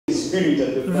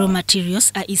Raw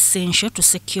materials are essential to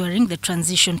securing the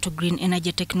transition to green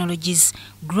energy technologies,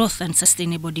 growth and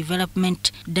sustainable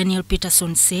development. Daniel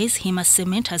Peterson says Hima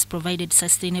Cement has provided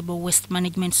sustainable waste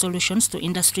management solutions to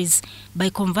industries by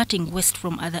converting waste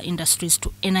from other industries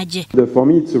to energy. For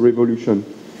me, it's a revolution.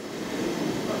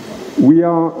 We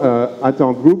are at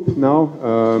our group now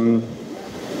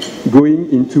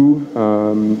going into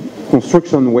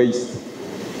construction waste.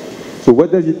 So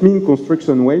what does it mean,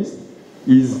 construction waste?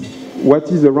 Is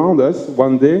what is around us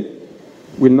one day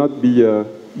will not be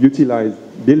utilized,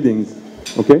 buildings,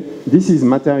 okay? This is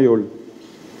material.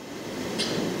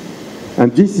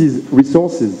 And this is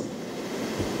resources.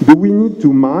 Do we need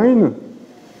to mine?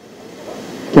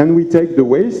 Can we take the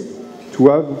waste to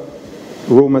have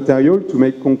raw material to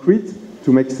make concrete,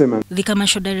 to make cement? The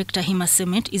commercial director, Hima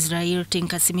Cement, Israel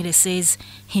Tinkasimile, says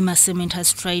Hima Cement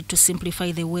has tried to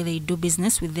simplify the way they do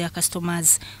business with their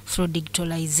customers through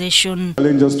digitalization.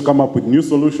 Just to come up with new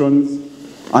solutions,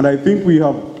 and I think we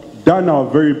have done our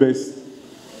very best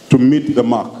to meet the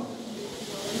mark.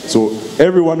 So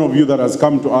every one of you that has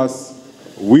come to us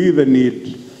with a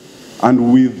need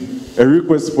and with a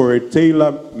request for a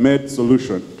tailor-made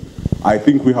solution, I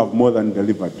think we have more than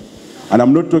delivered. And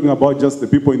I'm not talking about just the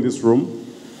people in this room.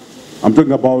 I'm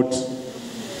talking about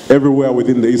everywhere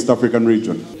within the East African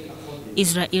region.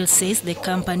 Israel says the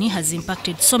company has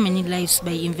impacted so many lives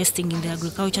by investing in the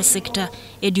agriculture sector,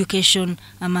 education,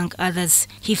 among others.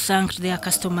 He thanked their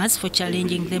customers for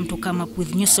challenging them to come up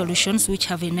with new solutions which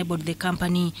have enabled the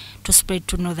company to spread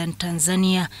to northern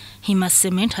Tanzania. Hima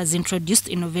Cement has introduced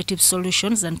innovative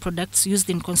solutions and products used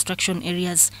in construction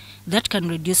areas that can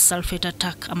reduce sulfate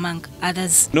attack, among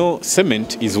others.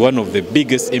 Cement is one of the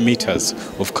biggest emitters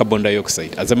of carbon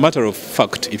dioxide. As a matter of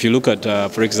fact, if you look at,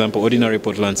 for example, ordinary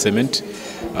Portland cement,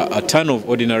 a ton of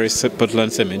ordinary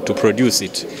Portland cement, to produce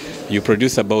it, you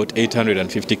produce about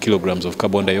 850 kilograms of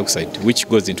carbon dioxide, which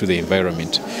goes into the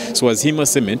environment. So as Hima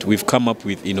Cement, we've come up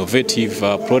with innovative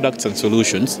products and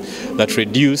solutions that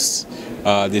reduce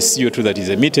the CO2 that is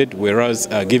emitted, whereas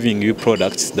giving you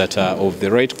products that are of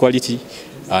the right quality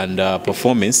and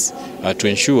performance to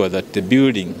ensure that the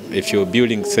building, if you're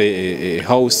building, say, a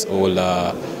house or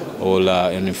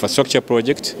an infrastructure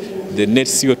project, the net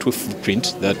CO2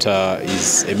 footprint that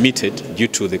is emitted due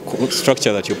to the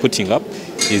structure that you're putting up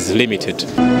is limited.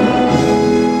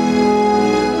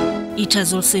 It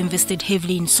has also invested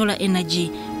heavily in solar energy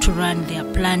to run their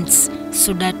plants.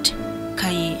 So that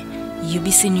Kaye,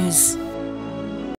 UBC News.